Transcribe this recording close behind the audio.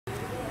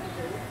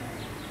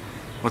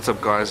What's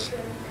up guys?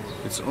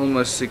 It's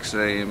almost 6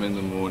 AM in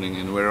the morning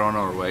and we're on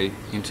our way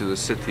into the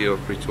city of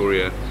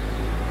Pretoria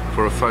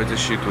for a photo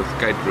shoot with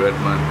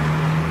Roothman.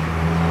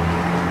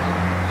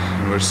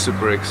 And we're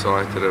super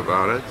excited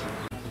about it.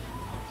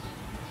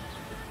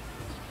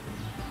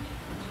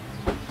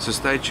 So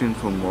stay tuned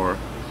for more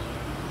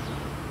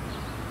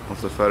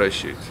of the photo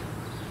shoot.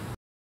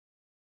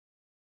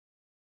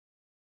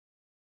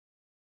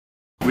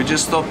 We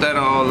just stopped at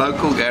our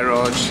local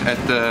garage at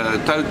the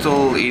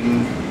Total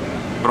in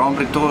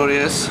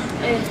Pretoria's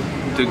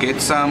to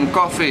get some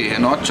coffee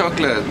and hot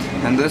chocolate,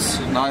 and this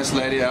nice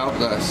lady helped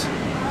us.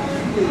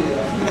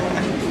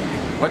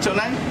 What's your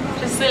name?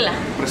 Priscilla.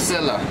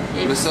 Priscilla.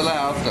 Yes. Priscilla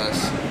helped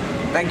us.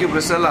 Thank you,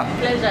 Priscilla.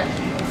 Pleasure.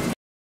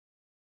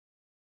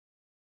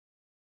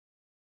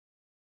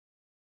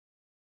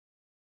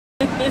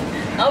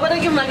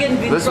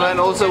 This man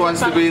also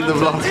wants to be in the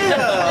vlog.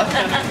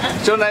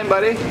 What's your name,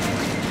 buddy?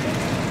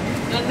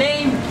 Your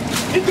name?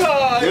 You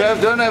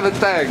don't have a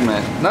tag,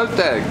 man. No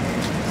tag.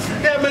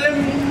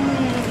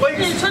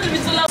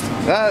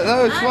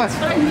 No, it's fine.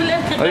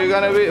 Are you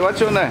gonna be? What's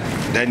your name?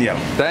 Daniel.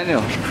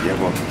 Daniel. Yeah,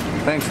 well.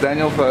 Thanks,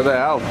 Daniel, for the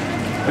help.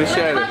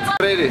 Appreciate it.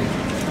 Ready?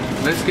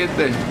 Let's get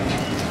there.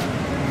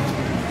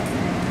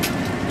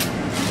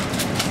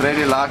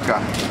 Freddy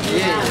Laka.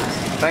 Yes.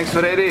 Thanks,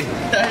 Freddy.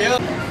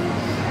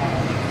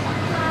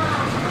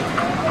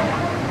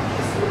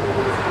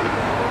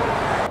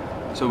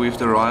 So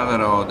we've arrived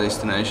at our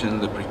destination,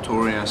 the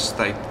Pretoria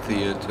State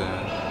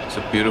Theatre. It's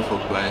a beautiful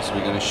place.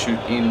 We're going to shoot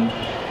in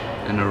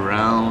and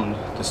around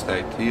the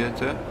State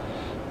Theatre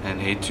and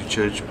head to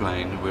Church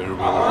Plain where we'll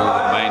do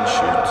the main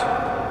shoot.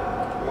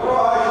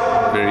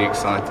 Very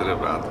excited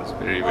about this,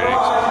 very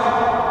excited.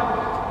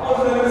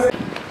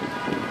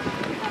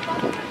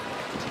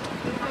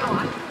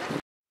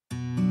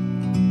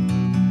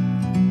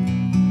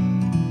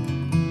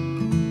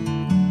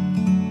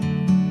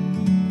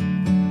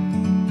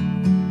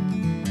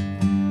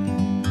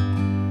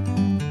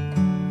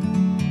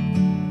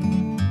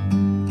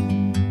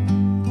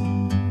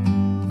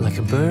 Like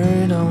a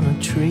bird on a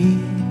tree,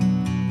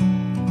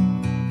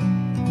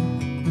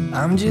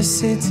 I'm just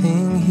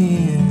sitting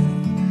here.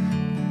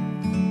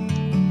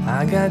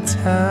 I got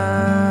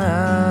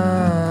time,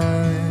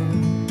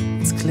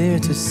 it's clear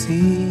to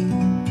see.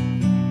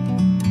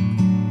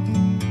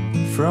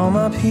 From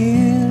up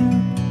here,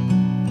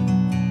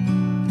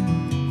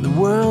 the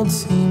world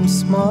seems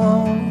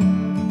small.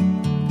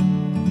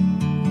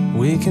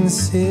 We can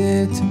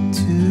sit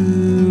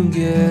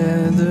together.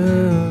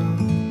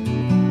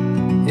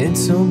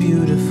 It's so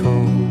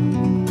beautiful,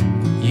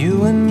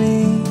 you and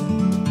me.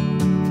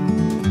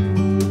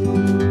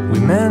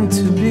 We're meant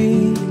to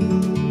be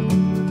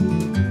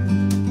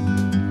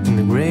in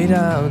the great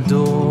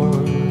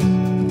outdoors,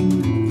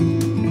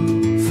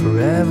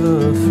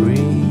 forever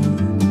free.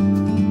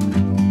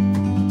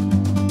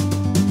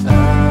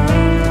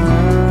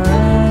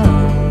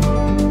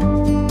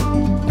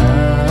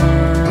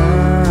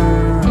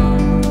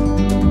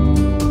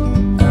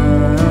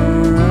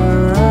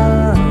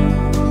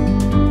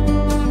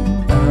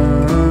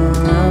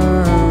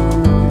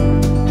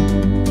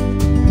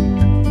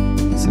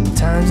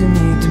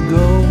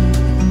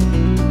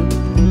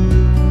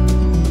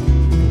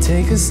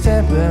 Take a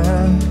step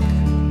back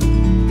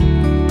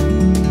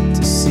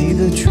to see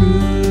the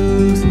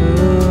truth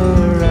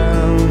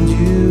around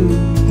you.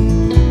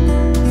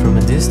 From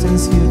a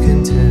distance you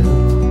can tell.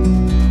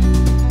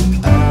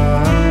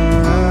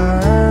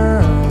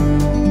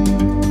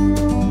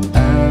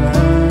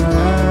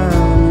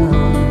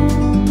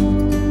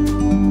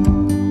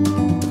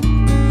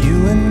 You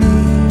and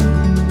me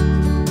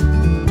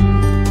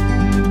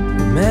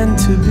were meant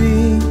to be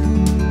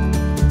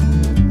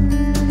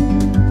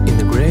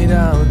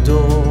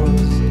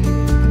outdoors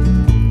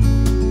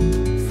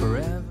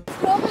forever.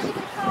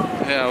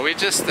 Yeah, we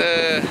just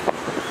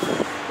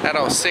at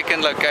our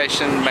second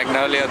location,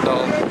 Magnolia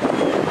Dal.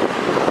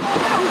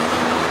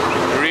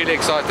 Really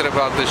excited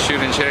about this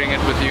shoot and sharing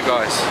it with you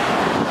guys.